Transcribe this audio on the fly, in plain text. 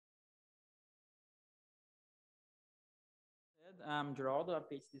I'm Geraldo, a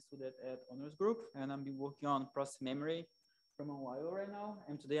PhD student at Honors Group, and I've been working on process memory from a while right now.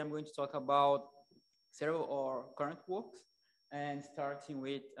 And today I'm going to talk about several or current works, and starting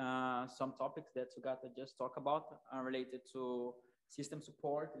with some topics that Sugata just talked about related to system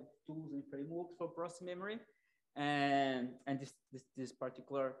support, tools and frameworks for process memory. And this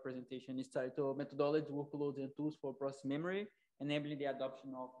particular presentation is titled Methodologies, Workloads, and Tools for Process Memory, enabling the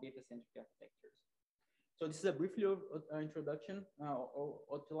adoption of data-centric architectures. So this is a brief introduction or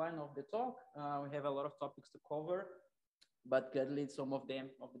outline of the talk. We have a lot of topics to cover, but gladly some of them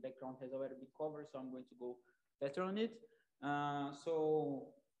of the background has already been covered, so I'm going to go better on it. So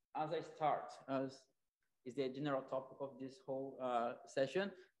as I start, as is the general topic of this whole session,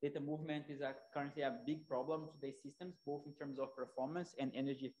 data movement is currently a big problem to today's systems, both in terms of performance and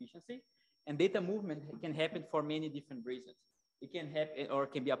energy efficiency. And data movement can happen for many different reasons. It can happen or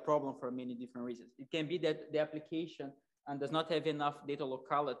can be a problem for many different reasons. It can be that the application does not have enough data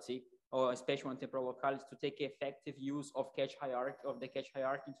locality, or especially on temporal localities, to take effective use of the cache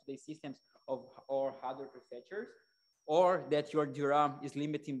hierarchy in today's systems or hardware prefetchers, or that your DRAM is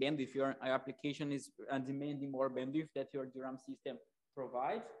limiting bandwidth, your application is demanding more bandwidth that your DRAM system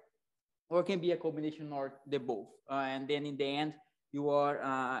provides, or it can be a combination or the both. And then in the end, your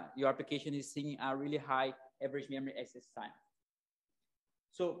application is seeing a really high average memory access time.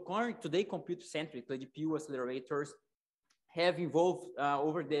 So today, computer-centric, the GPU accelerators have evolved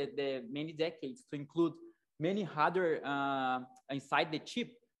over the many decades to include many hardware inside the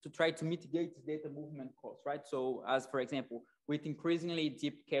chip to try to mitigate data movement costs, right? So as for example, with increasingly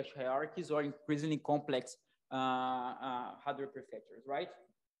deep cache hierarchies or increasingly complex hardware prefetchers, right?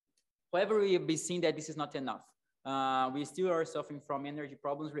 However, we have been seeing that this is not enough. We still are suffering from energy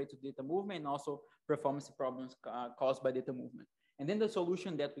problems related to data movement and also performance problems caused by data movement. And then the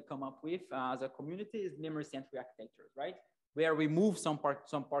solution that we come up with as a community is memory-centric architectures, right? Where we move some part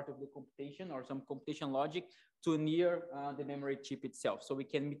of the computation or some computation logic to near the memory chip itself. So we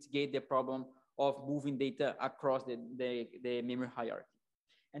can mitigate the problem of moving data across the memory hierarchy.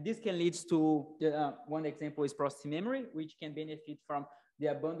 And this can lead to, one example is processing memory, which can benefit from the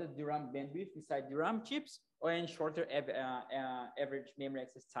abundant DRAM bandwidth inside DRAM chips, or in shorter average memory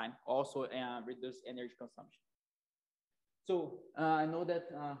access time, also reduce energy consumption. So I know that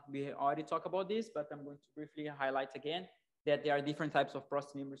we already talked about this, but I'm going to briefly highlight again that there are different types of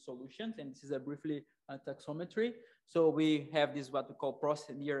process memory solutions, and this is a briefly taxonomy. So we have this what we call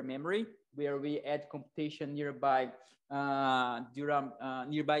process near memory, where we add computation nearby DRAM,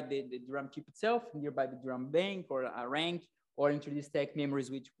 nearby the DRAM chip itself, nearby the DRAM bank or a rank, or introduce stack memories,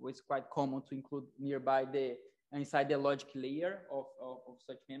 which was quite common to include nearby inside the logic layer of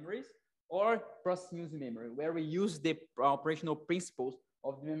such memories, or process use memory, where we use the operational principles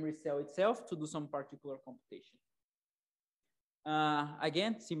of the memory cell itself to do some particular computation.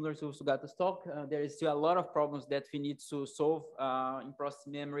 Again, similar to Sugata's talk, there is still a lot of problems that we need to solve in process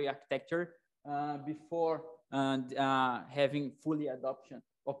memory architecture before having fully adoption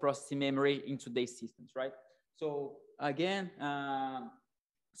of processing memory in today's systems, right? So again,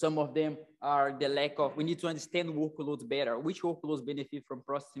 some of them are the lack of, we need to understand workloads better, which workloads benefit from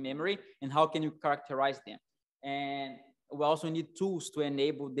processing memory and how can you characterize them. And we also need tools to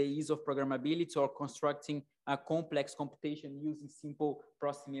enable the ease of programmability or constructing a complex computation using simple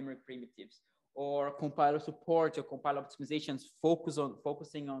processing memory primitives, or compiler support or compiler optimizations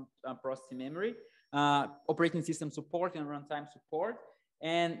focusing on processing memory, operating system support and runtime support,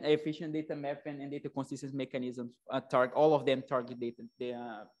 and efficient data mapping and data consistency mechanisms. All of them target the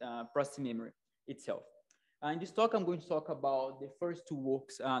processing memory itself. In this talk, I'm going to talk about the first two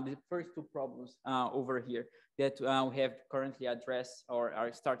works, the first two problems over here that we have currently addressed or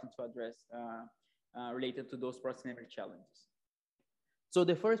are starting to address related to those process memory challenges. So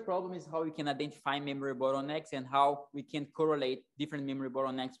the first problem is how we can identify memory bottlenecks and how we can correlate different memory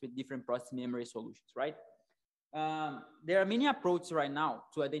bottlenecks with different process memory solutions, right? There are many approaches right now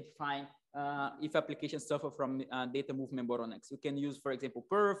to identify if applications suffer from data movement bottlenecks. You can use, for example,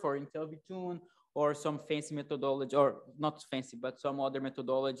 perf or Intel vTune, or some fancy methodology, or not fancy, but some other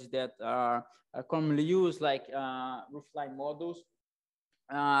methodologies that are commonly used, like roofline models,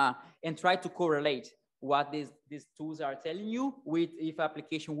 and try to correlate what these tools are telling you with if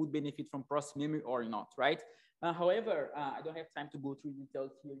application would benefit from process memory or not, right? However, I don't have time to go through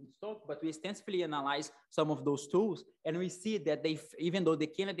details here in this talk, but we extensively analyze some of those tools, and we see that even though they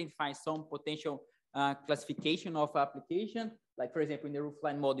can identify some potential classification of application, like for example, in the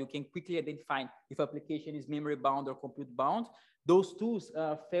roofline model, you can quickly identify if application is memory bound or compute bound. Those tools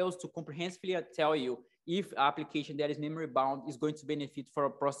fails to comprehensively tell you if application that is memory bound is going to benefit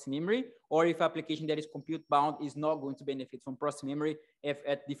from process memory, or if application that is compute bound is not going to benefit from process memory if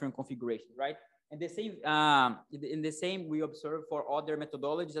at different configurations, right? And the same, in the same we observe for other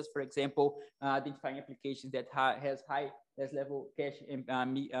methodologies, as for example, identifying applications that has high less level cache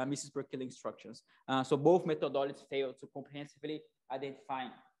and misses per kilo instructions. So both methodologies fail to comprehensively identify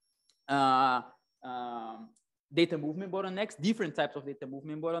data movement bottlenecks, different types of data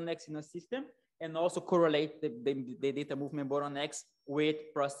movement bottlenecks in a system, and also correlate the data movement bottlenecks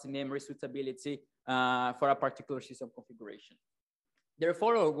with process memory suitability for a particular system configuration.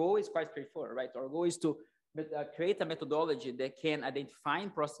 Therefore, our goal is quite straightforward, right? Our goal is to create a methodology that can identify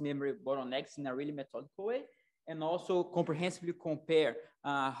process memory bottlenecks in a really methodical way, and also comprehensively compare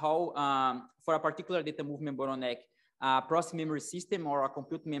how, for a particular data movement bottleneck, process memory system or a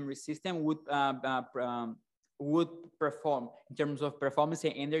compute memory system would perform in terms of performance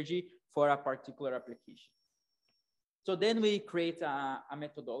and energy for a particular application. So then we create a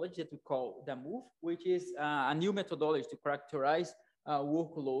methodology that we call DAMOV, which is a new methodology to characterize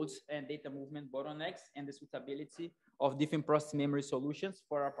workloads and data movement bottlenecks and the suitability of different process memory solutions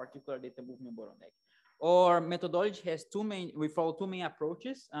for a particular data movement bottleneck. Our methodology has we follow two main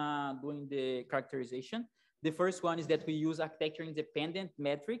approaches doing the characterization. The first one is that we use architecture independent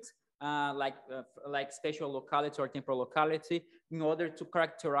metrics like spatial locality or temporal locality in order to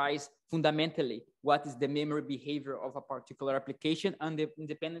characterize fundamentally what is the memory behavior of a particular application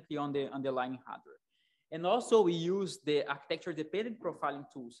independently on the underlying hardware. And also we use the architecture dependent profiling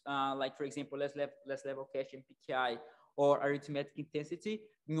tools, like for example, less level cache and PKI or arithmetic intensity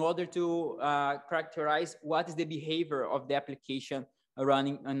in order to characterize what is the behavior of the application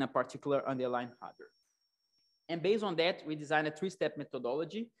running on a particular underlying hardware. And based on that, we designed a three-step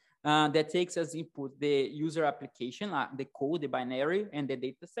methodology that takes as input the user application, the code, the binary, and the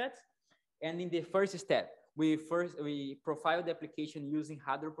data sets. And in the first step, we profile the application using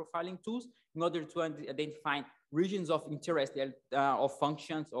hardware profiling tools in order to identify regions of interest of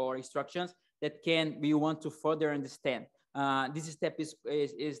functions or instructions that we want to further understand. This step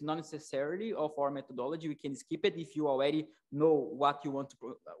is not necessarily of our methodology. We can skip it if you already know what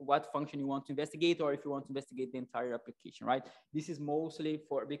function you want to investigate, or if you want to investigate the entire application, right? This is mostly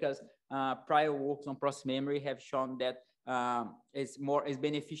because prior works on process memory have shown that it's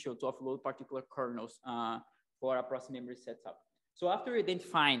beneficial to offload particular kernels for a process memory setup. So after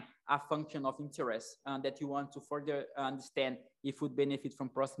identifying a function of interest that you want to further understand if it would benefit from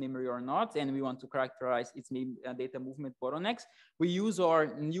process memory or not, and we want to characterize its data movement bottlenecks, we use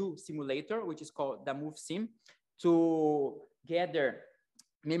our new simulator, which is called DAMOV Sim, to gather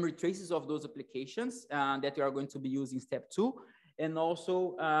memory traces of those applications that we are going to be using step 2, and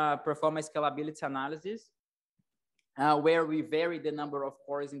also perform a scalability analysis where we vary the number of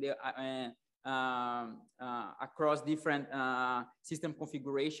cores in the across different system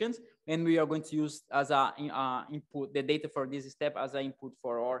configurations, and we are going to use as a input the data for this step as an input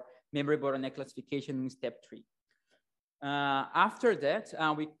for our memory bottleneck classification in step 3. After that,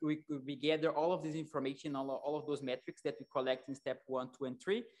 we gather all of this information, all of those metrics that we collect in step 1, 2, and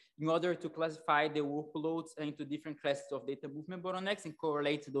 3 in order to classify the workloads into different classes of data movement bottlenecks and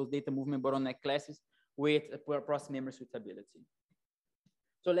correlate those data movement bottleneck classes with process memory suitability.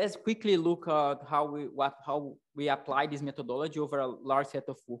 So let's quickly look at how we apply this methodology over a large set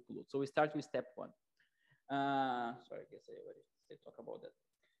of workloads. So we start with step 1. Sorry, I guess I already talked about that.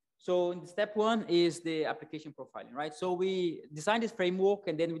 So in step 1 is the application profiling, right? So we designed this framework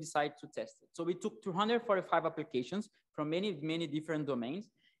and then we decided to test it. So we took 245 applications from many different domains.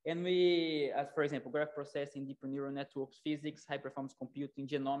 And we, as for example, graph processing, deep neural networks, physics, high performance computing,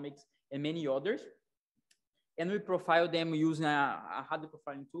 genomics, and many others. And we profile them using a hardware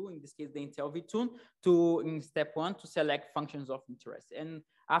profiling tool, in this case, the Intel VTune, in step 1, to select functions of interest. And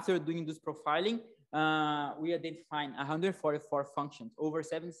after doing this profiling, we identified 144 functions, over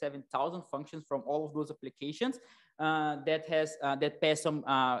 77,000 functions from all of those applications that pass some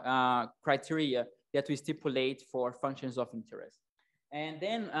criteria that we stipulate for functions of interest. And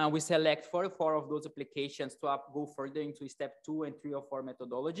then we select 44 of those applications to go further into step 2 and 3 of our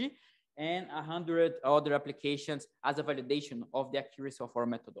methodology, and 100 other applications as a validation of the accuracy of our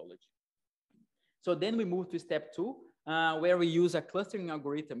methodology. So then we move to step 2, where we use a clustering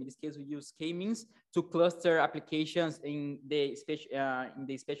algorithm. In this case, we use k-means to cluster applications in the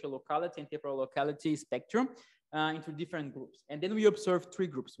spatial locality and temporal locality spectrum into different groups. And then we observe 3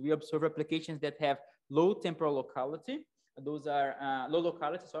 groups. We observe applications that have low temporal locality. Those are low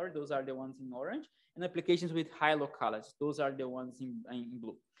locality, sorry, those are the ones in orange, and applications with high locality. Those are the ones in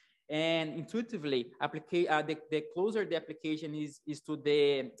blue. And intuitively, the closer the application is to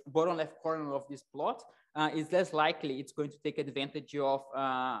the bottom left corner of this plot, it's less likely it's going to take advantage of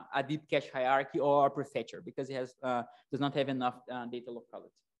a deep cache hierarchy or a prefetcher because it has does not have enough data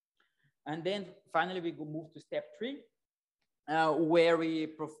locality. And then finally, we move to step 3, where we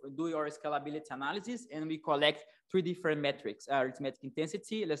do your scalability analysis and we collect 3 different metrics: arithmetic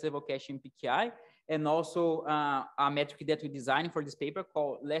intensity, last level cache in PKI, and also a metric that we designed for this paper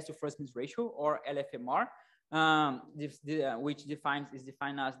called last to first miss ratio, or LFMR, which is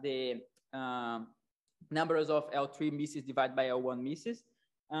defined as the numbers of L3 misses divided by L1 misses.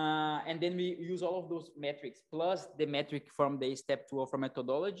 And then we use all of those metrics plus the metric from the step 2 of our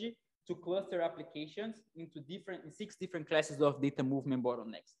methodology to cluster applications into 6 different classes of data movement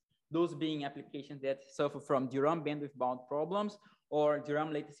bottlenecks. Those being applications that suffer from DRAM bandwidth bound problems or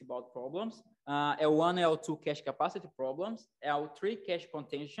DRAM latency bound problems, L1, L2 cache capacity problems, L3 cache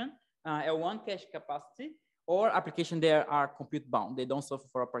contention, L1 cache capacity, or applications that are compute bound. They don't suffer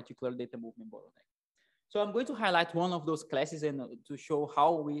for a particular data movement bottleneck. So I'm going to highlight one of those classes and to show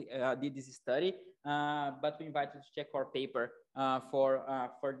how we did this study, but we invite you to check our paper for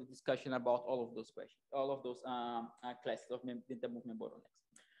the discussion about all of those questions, all of those classes of data movement bottlenecks.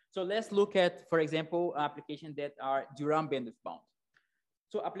 So let's look at, for example, applications that are DRAM bandwidth bound.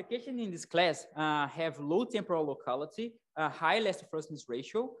 So applications in this class have low temporal locality, high last to first miss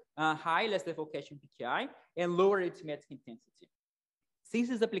ratio, high last level cache in PKI, and lower arithmetic intensity. Since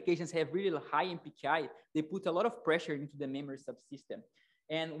these applications have really high MPKI, they put a lot of pressure into the memory subsystem.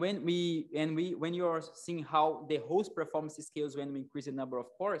 And when you are seeing how the host performance scales when we increase the number of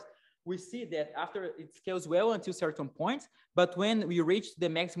cores, we see that after it scales well until certain points, but when we reach the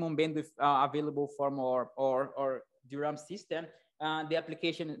maximum bandwidth available from our DRAM system, the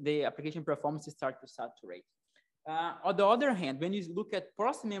application performance starts to saturate. On the other hand, when you look at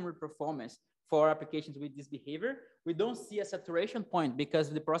process memory performance for applications with this behavior, we don't see a saturation point because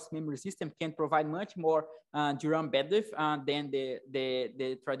the process memory system can provide much more DRAM bandwidth than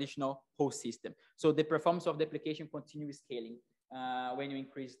the traditional host system. So the performance of the application continues scaling when you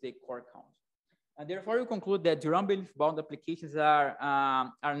increase the core count. And therefore, you conclude that DRAM bandwidth bound applications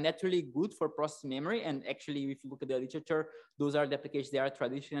are naturally good for process memory. And actually, if you look at the literature, those are the applications that are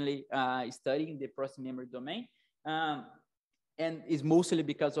traditionally studying the process memory domain. And is mostly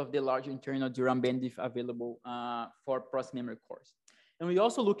because of the large internal DRAM bandwidth available for process memory cores. And we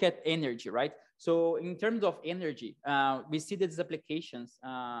also look at energy, right? So in terms of energy, we see that these applications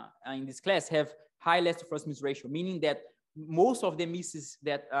in this class have high last to first miss ratio, meaning that most of the misses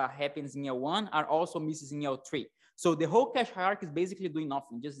that happens in L1 are also misses in L3. So the whole cache hierarchy is basically doing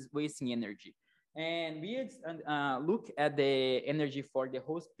nothing, just wasting energy. And we look at the energy for the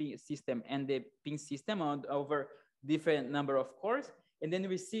host system and the PIM system over different number of cores. And then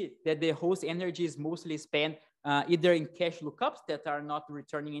we see that the host energy is mostly spent either in cache lookups that are not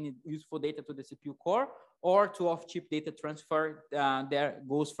returning any useful data to the CPU core, or to off-chip data transfer that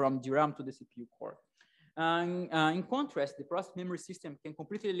goes from DRAM to the CPU core. In contrast, the process memory system can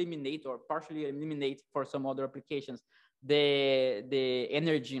completely eliminate or partially eliminate for some other applications the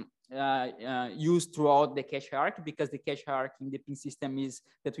energy used throughout the cache hierarchy, because the cache hierarchy in the PIM system is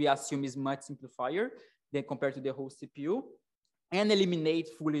that we assume is much simplifier than compared to the host CPU, and eliminate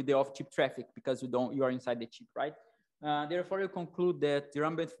fully the off-chip traffic because you are inside the chip, right? Therefore, you conclude that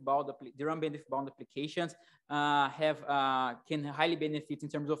DRAM bandwidth bound applications can highly benefit in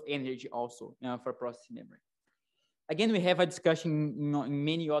terms of energy also for processing memory. Again, we have a discussion in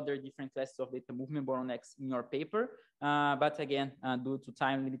many other different classes of data movement bottlenecks in your paper. But again, due to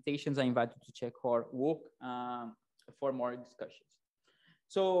time limitations, I invite you to check our work for more discussions.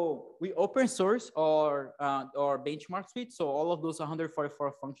 So we open source our benchmark suite. So all of those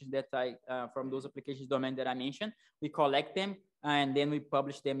 144 functions that from those applications domain that I mentioned, we collect them and then we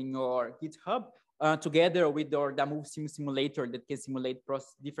publish them in your GitHub together with our DAMOV simulator that can simulate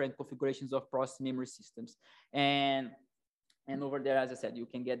different configurations of process memory systems. And over there, as I said, you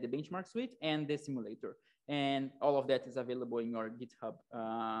can get the benchmark suite and the simulator. And all of that is available in your GitHub.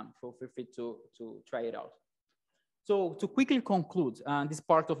 So feel free to try it out. So to quickly conclude this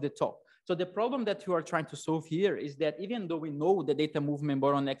part of the talk, so the problem that you are trying to solve here is that even though we know the data movement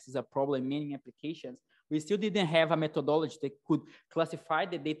bottlenecks is a problem in many applications, we still didn't have a methodology that could classify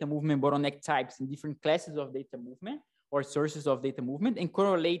the data movement bottleneck types in different classes of data movement or sources of data movement and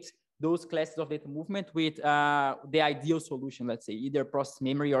correlate those classes of data movement with the ideal solution, let's say, either process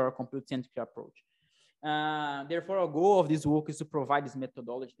memory or a compute-centric approach. Therefore, our goal of this work is to provide this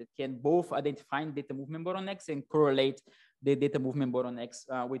methodology that can both identify data movement bottlenecks and correlate the data movement bottlenecks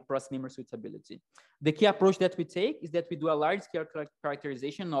with process memory suitability. The key approach that we take is that we do a large-scale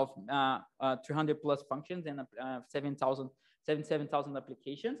characterization of 300 plus functions and 7,000 77,000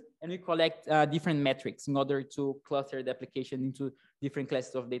 applications, and we collect different metrics in order to cluster the application into different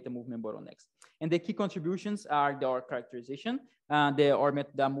classes of data movement bottlenecks. And the key contributions are our characterization, the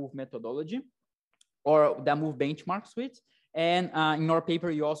DAMOV methodology, or DAMOV benchmark suite. And in our paper,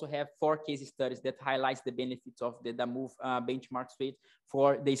 you also have 4 case studies that highlights the benefits of the DAMOV benchmark suite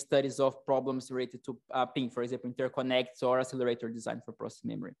for the studies of problems related to PIM, for example, interconnects or accelerator design for process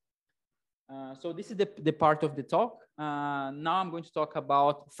memory. So this is the part of the talk. Now I'm going to talk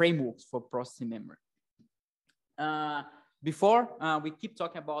about frameworks for processing memory. Before we keep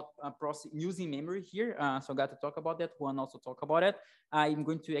talking about using memory here, so I got to talk about that one, also talk about it. I'm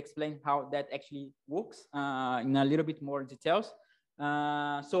going to explain how that actually works in a little bit more details.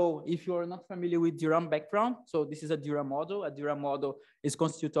 So if you're not familiar with DRAM background, so this is a DRAM model. A DRAM model is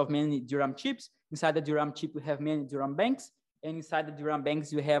constituted of many DRAM chips. Inside the DRAM chip, we have many DRAM banks. And inside the DRAM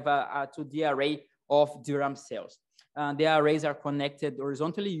banks, you have a 2D array of DRAM cells. The arrays are connected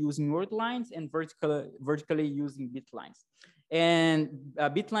horizontally using word lines and vertically using bit lines. And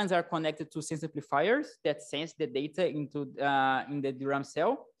bit lines are connected to sense amplifiers that sense the data into in the DRAM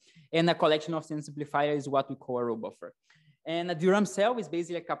cell. And a collection of sense amplifiers is what we call a row buffer. And a DRAM cell is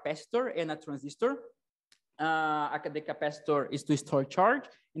basically a capacitor and a transistor. The capacitor is to store charge,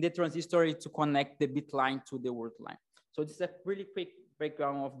 and the transistor is to connect the bit line to the word line. So this is a really quick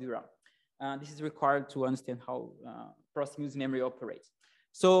breakdown of DRAM. This is required to understand how processing memory operates.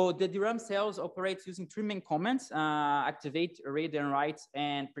 So the DRAM cells operate using 3 main commands: activate, read and write,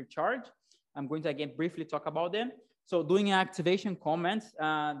 and pre-charge. I'm going to again briefly talk about them. So doing an activation command,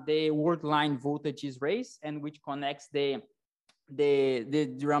 the word line voltage is raised, and which connects the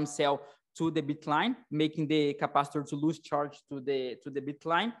DRAM cell to the bit line, making the capacitor to lose charge to the bit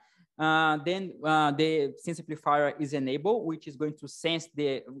line. Then the sense amplifier is enabled, which is going to sense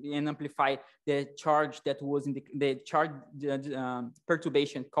and amplify the charge that was in the charge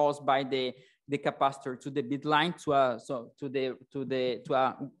perturbation caused by the capacitor to the bit line to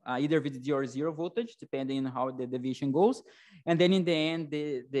either VDD or 0 voltage, depending on how the deviation goes. And then in the end,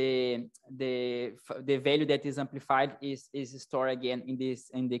 the value that is amplified is stored again in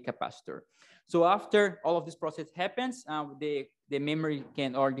the capacitor. So after all of this process happens, the memory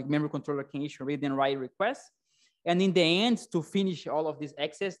controller can issue read and write requests. And in the end, to finish all of this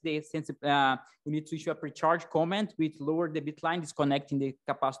access, we need to issue a pre-charge command which lower the bit line, disconnecting the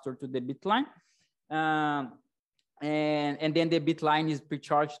capacitor to the bit line. And then the bit line is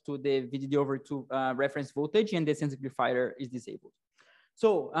pre-charged to the VDD over 2 reference voltage, and the sense amplifier is disabled.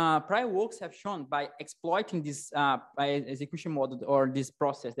 So prior works have shown by exploiting this execution model or this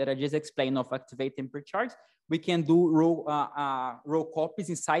process that I just explained of activate and pre-charge, we can do row copies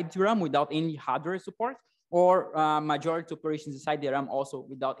inside DRAM without any hardware support, or majority operations inside DRAM also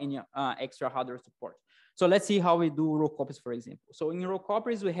without any extra hardware support. So let's see how we do row copies, for example. So in row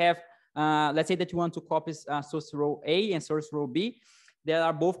copies, we have, let's say that you want to copy source row A and source row B. They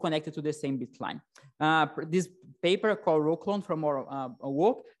are both connected to the same bit line. This paper called row clone from our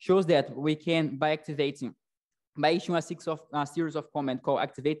work shows that we can, by issuing a series of commands called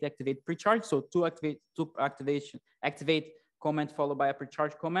activate, pre-charge. So activate command followed by a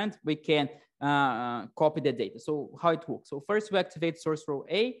pre-charge command, we can copy the data. So how it works? So first we activate source row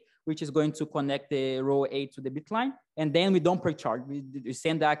A, which is going to connect the row A to the bit line. And then we don't pre-charge. We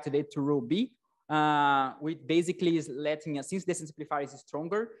send the activate to row B, which basically is letting, since the sense amplifier is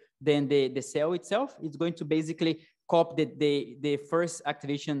stronger than the cell itself, it's going to basically copy the first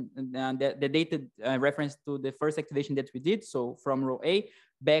activation, the data reference to the first activation that we did. So from row A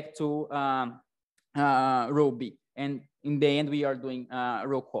back to row B. And in the end, we are doing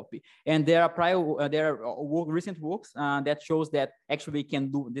row copy. And there are recent works that shows that actually we can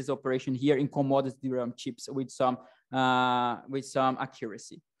do this operation here in commodity DRAM chips with some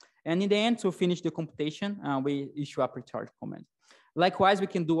accuracy. And in the end, to finish the computation, we issue a pre-charge command. Likewise, we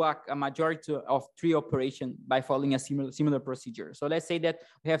can do a majority of 3 operations by following a similar procedure. So let's say that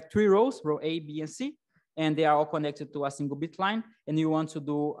we have 3 rows, row A, B, and C, and they are all connected to a single bit line, and you want to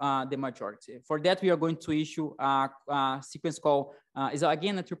do the majority. For that, we are going to issue a sequence called, is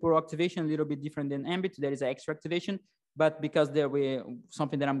again a triple row activation, a little bit different than Ambit. There is an extra activation, but because there we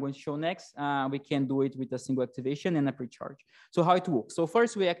something that I'm going to show next, we can do it with a single activation and a pre-charge. So how it works? So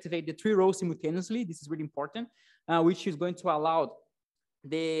first we activate the 3 rows simultaneously. This is really important, which is going to allow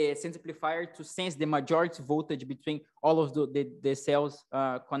the sense amplifier to sense the majority voltage between all of the cells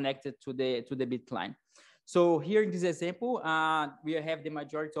connected to the bit line. So here in this example, we have the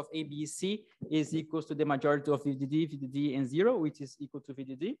majority of A, B, C is equals to the majority of VDD, and 0, which is equal to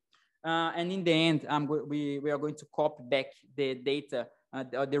VDD. And in the end, we are going to copy back the data,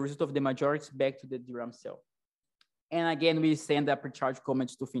 the result of the majority back to the DRAM cell. And again, we send a pre-charge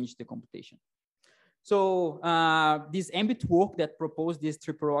comment to finish the computation. So this ambit work that proposed this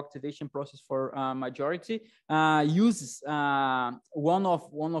triple row activation process for majority uses one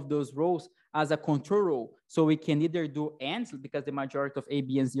of those rows as a control row. So we can either do AND, because the majority of A,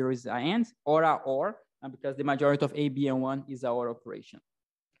 B, and 0 is an AND, or a OR, because the majority of A, B, and 1 is our operation.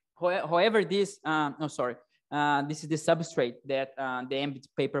 However, this, this is the substrate that the ambit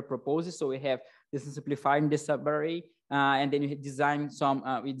paper proposes. So we have this simplified in the subarray, and then you design some,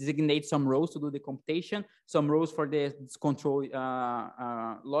 we designate some rows to do the computation, some rows for this control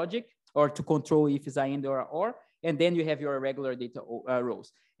logic, or to control if it's an AND or an OR, and then you have your regular data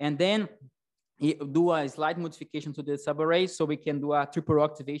rows. And then do a slight modification to the subarray, so we can do a triple row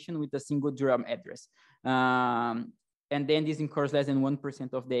activation with a single DRAM address. And then this incurs less than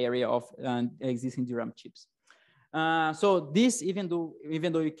 1% of the area of existing DRAM chips. So this, even though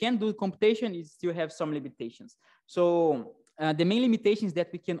you can do computation, it still have some limitations. So the main limitation is that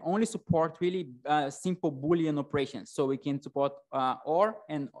we can only support really simple Boolean operations. So we can support OR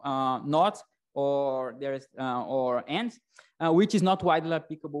and NOT, or there's or AND, which is not widely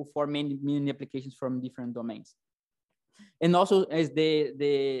applicable for many applications from different domains. And also, as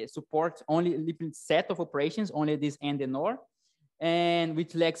they support only a limited set of operations, only this AND and OR, and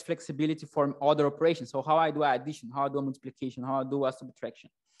which lacks flexibility for other operations. So how I do addition, how I do a multiplication, how I do a subtraction.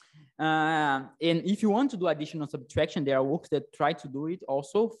 And if you want to do addition or subtraction, there are works that try to do it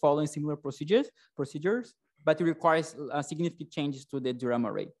also following similar procedures, but it requires significant changes to the DRAM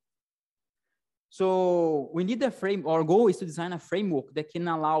array. So we need a frame. Our goal is to design a framework that can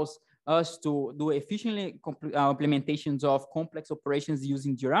allow us to do efficiently implementations of complex operations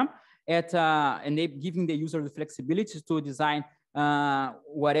using DRAM, and giving the user the flexibility to design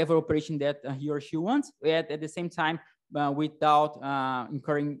whatever operation that he or she wants, at the same time without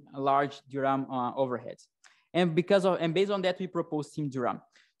incurring large DRAM overheads. And based on that, we propose SIMDRAM.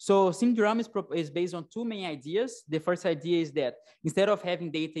 So SIMDRAM is based on two main ideas. The first idea is that instead of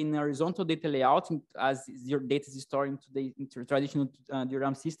having data in a horizontal data layout, as your data is stored into traditional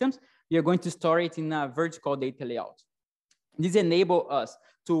DRAM systems, we are going to store it in a vertical data layout. This enables us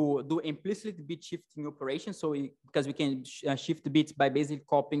to do implicit bit shifting operations. So because we can shift bits by basically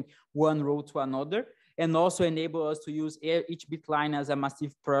copying one row to another, and also enable us to use each bit line as a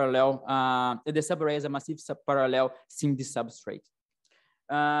massive parallel, the subarray as a massive parallel SIMD substrate.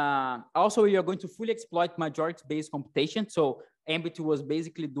 Also, we are going to fully exploit majority-based computation. So ambit was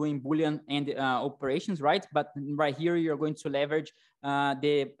basically doing Boolean and operations, right? But right here, you're going to leverage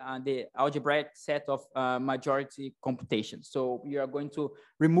the algebraic set of majority computation. So you are going to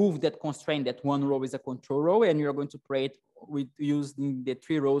remove that constraint that one row is a control row, and you're going to operate with using the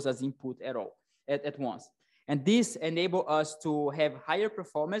three rows as input at once. And this enables us to have higher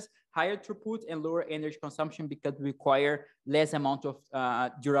performance, higher throughput, and lower energy consumption because we require less amount of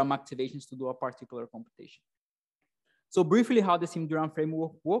DRAM activations to do a particular computation. So briefly, how the SIMDRAM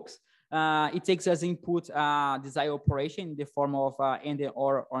framework works. It takes as input desired operation in the form of AND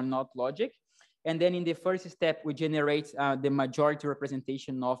or NOT logic. And then in the first step, we generate the majority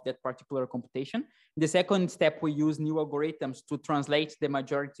representation of that particular computation. In the second step, we use new algorithms to translate the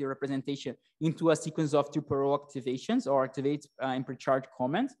majority representation into a sequence of triple row activations or activates and pre-charge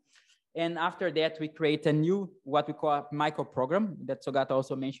comments. And after that, we create a new, what we call a microprogram that Sogata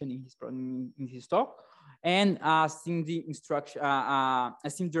also mentioned in his talk, and a SIMD instruction, a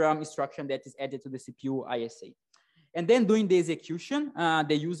SIMDRAM instruction that is added to the CPU ISA. And then during the execution,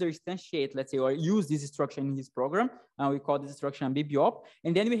 the user instantiate, let's say, or use this instruction in his program. We call this instruction a BBOP.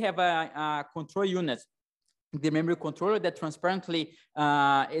 And then we have a control unit, the memory controller that transparently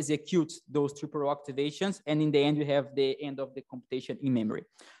executes those triple row activations. And in the end, we have the end of the computation in memory.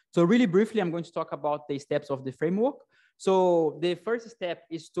 So really briefly, I'm going to talk about the steps of the framework. So the first step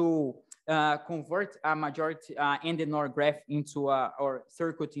is to convert a majority AND and OR graph into or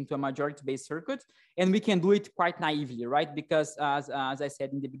circuit into a majority-based circuit, and we can do it quite naively, right? Because as I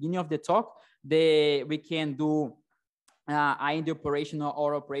said in the beginning of the talk, we can do AND operation or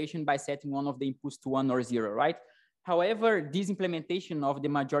OR operation by setting one of the inputs to 1 or 0, right? However, this implementation of the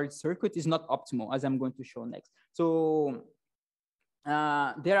majority circuit is not optimal, as I'm going to show next. So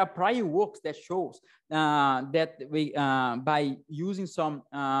there are prior works that shows that we, by using some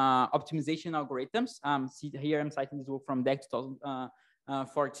optimization algorithms, see here I'm citing this work from DEC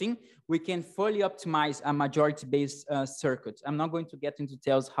 2014, we can fully optimize a majority-based circuit. I'm not going to get into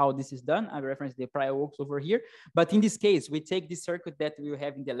details how this is done. I reference the prior works over here. But in this case, we take this circuit that we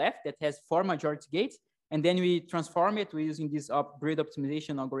have in the left that has 4 majority gates, and then we transform it using this grid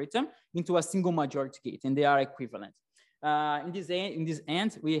optimization algorithm into a single majority gate, and they are equivalent. In this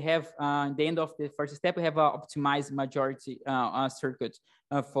end, we have in the end of the first step, we have an optimized majority circuit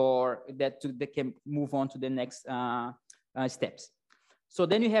for that can move on to the next steps. So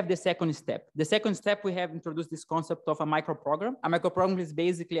then you have the second step. The second step, we have introduced this concept of a microprogram. A microprogram is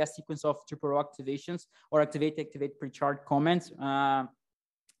basically a sequence of triple row activations or activate, pre-chart comments,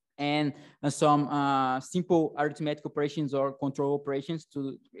 and some simple arithmetic operations or control operations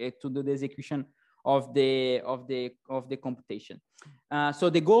to do the execution of the computation. So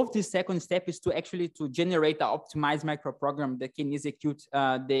the goal of this second step is to actually generate an optimized microprogram that can execute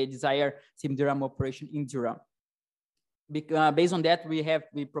the desired SIMDRAM operation in DRAM. Based on that,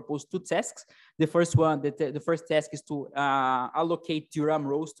 we propose two tasks. The first one, the first task is to allocate DRAM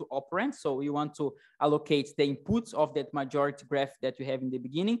rows to operands. So we want to allocate the inputs of that majority graph that you have in the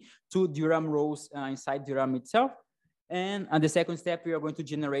beginning to DRAM rows inside DRAM itself. And the second step, we are going to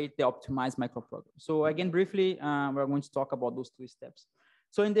generate the optimized microprogram. So again, briefly, we're going to talk about those two steps.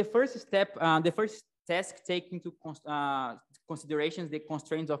 So in the first step, the first task takes into considerations the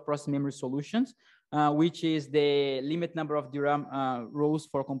constraints of process memory solutions, which is the limit number of DRAM rows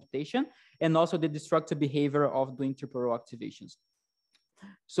for computation, and also the destructive behavior of doing triple row activations.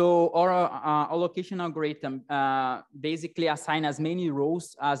 So our allocation algorithm basically assign as many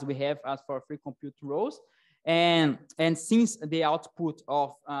rows as we have as for free compute rows. And since the output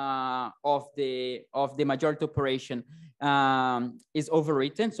of the majority operation is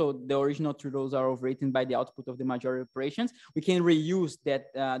overwritten, so the original three rows are overwritten by the output of the majority operations, we can reuse that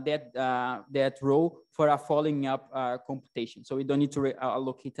row for a following up computation. So we don't need to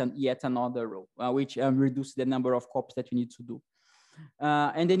allocate yet another row, which reduces the number of copies that you need to do.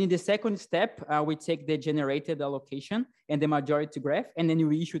 And then in the second step, we take the generated allocation and the majority graph, and then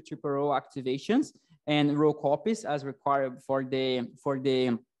we issue triple row activations and row copies as required for the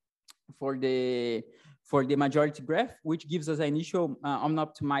majority graph, which gives us an initial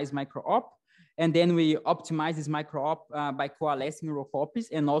unoptimized micro op. And then we optimize this micro op by coalescing row copies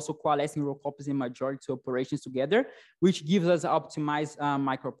and also coalescing row copies and majority operations together, which gives us an optimized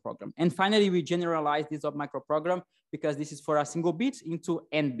microprogram. And finally, we generalize this microprogram because this is for a single bit into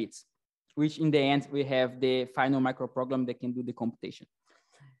n bits, which in the end, we have the final microprogram that can do the computation.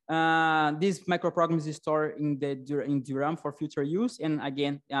 This microprogram is stored in DRAM for future use, and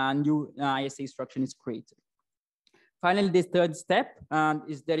again, a new ISA instruction is created. Finally, the third step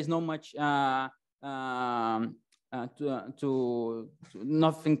is there is no much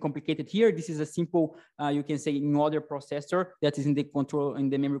nothing complicated here. This is a simple, you can say, another processor that is in the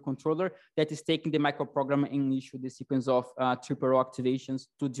memory controller that is taking the microprogram and issue the sequence of triple row activations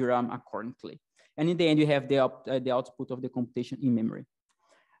to DRAM accordingly. And in the end, you have the output of the computation in memory.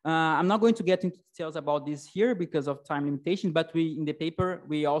 I'm not going to get into details about this here because of time limitation, but in the paper,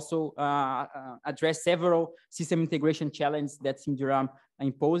 we also address several system integration challenges that SIMDRAM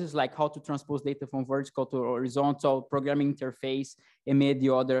imposes, like how to transpose data from vertical to horizontal, programming interface, and many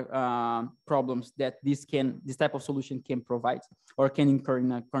other problems that this type of solution can provide or can incur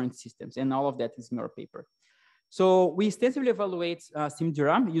in current systems. And all of that is in our paper. So we extensively evaluate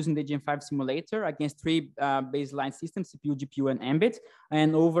SIMDRAM using the Gen 5 simulator against three baseline systems, CPU, GPU, and Mbed,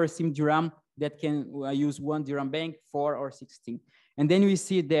 and over SIMDRAM that can use one DRAM bank, 4 or 16. And then we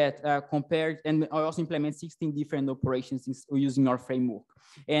see that compared, and I also implement 16 different operations using our framework.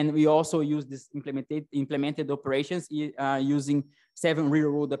 And we also use this implemented operations using 7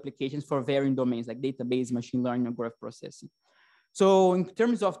 real-world applications for varying domains like database, machine learning, and graph processing. So in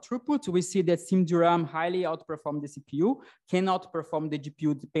terms of throughput, we see that SIMDRAM highly outperform the CPU, can outperform the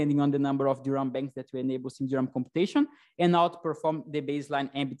GPU depending on the number of DRAM banks that we enable SIMDRAM computation, and outperform the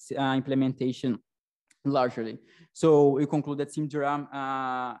baseline Mbed implementation largely. So we conclude that SIMDRAM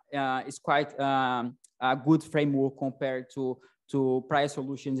is quite a good framework compared to prior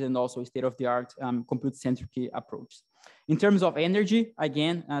solutions and also state-of-the-art compute-centric approach. In terms of energy,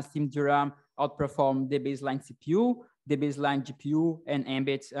 again, SIMDRAM outperform the baseline CPU, the baseline GPU, and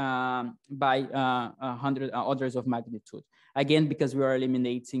Mbed by 100 orders of magnitude. Again, because we are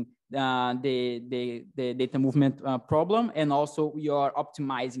eliminating the data movement problem, and also we are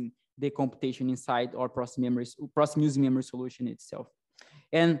optimizing the computation inside our process using memory solution itself.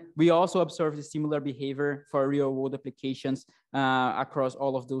 And we also observe the similar behavior for real-world applications across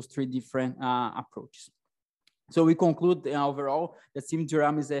all of those three different approaches. So we conclude overall that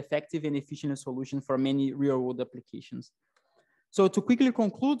SIMDRAM is an effective and efficient solution for many real-world applications. So to quickly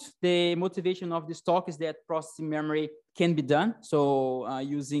conclude, the motivation of this talk is that processing memory can be done. So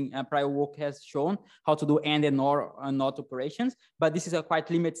using prior work has shown how to do and or not operations, but this is a quite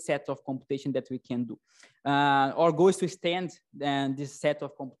limited set of computation that we can do. Our goal is to extend this set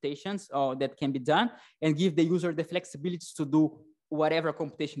of computations that can be done and give the user the flexibility to do whatever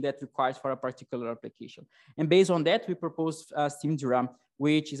computation that requires for a particular application. And based on that, we propose SIMDRAM,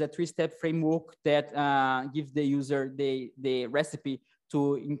 which is a 3-step framework that gives the user the recipe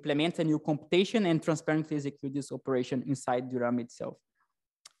to implement a new computation and transparently execute this operation inside DRAM itself.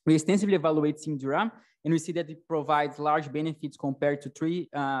 We extensively evaluate SIMDRAM, and we see that it provides large benefits compared to 3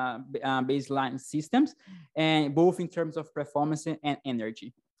 baseline systems, and both in terms of performance and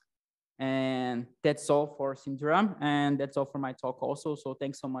energy. And that's all for SIMDRAM, and that's all for my talk also. So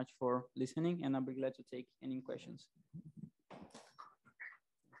thanks so much for listening, and I'll be glad to take any questions.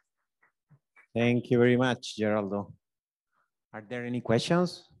 Thank you very much, Geraldo. Are there any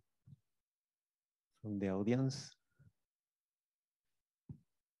questions from the audience?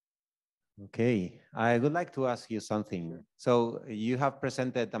 Okay, I would like to ask you something. So you have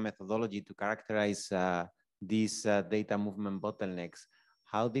presented a methodology to characterize these data movement bottlenecks.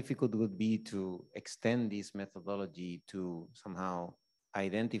 How difficult would it be to extend this methodology to somehow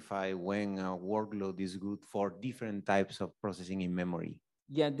identify when a workload is good for different types of processing in memory?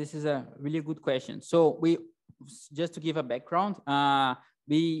 Yeah, this is a really good question. So just to give a background,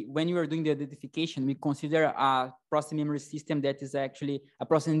 when you are doing the identification, we consider a processing memory system that is actually a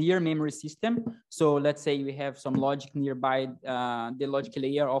processing near memory system. So let's say we have some logic nearby the logic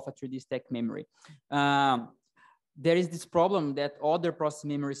layer of a 3D stack memory. There is this problem that other processing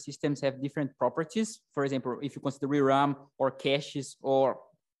memory systems have different properties. For example, if you consider RAM or caches or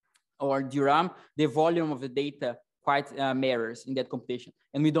DRAM, the volume of the data quite matters in that computation.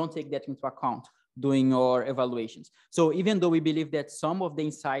 And we don't take that into account doing our evaluations. So even though we believe that some of the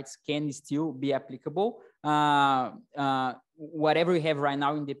insights can still be applicable, whatever we have right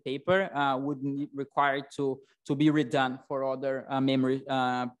now in the paper would require to be redone for other memory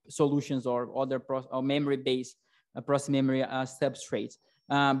solutions or other memory-based processing memory substrates.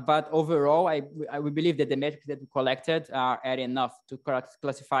 But overall, we believe that the metrics that we collected are enough to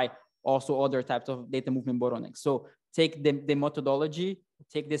classify also other types of data movement bottlenecks. So take the methodology,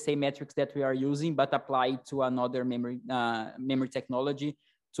 take the same metrics that we are using, but apply it to another memory technology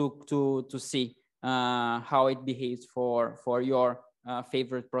to see how it behaves for your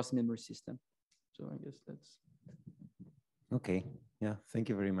favorite process memory system. So I guess that's okay. Yeah, thank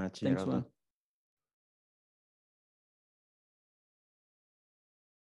you very much. Thanks, Juan.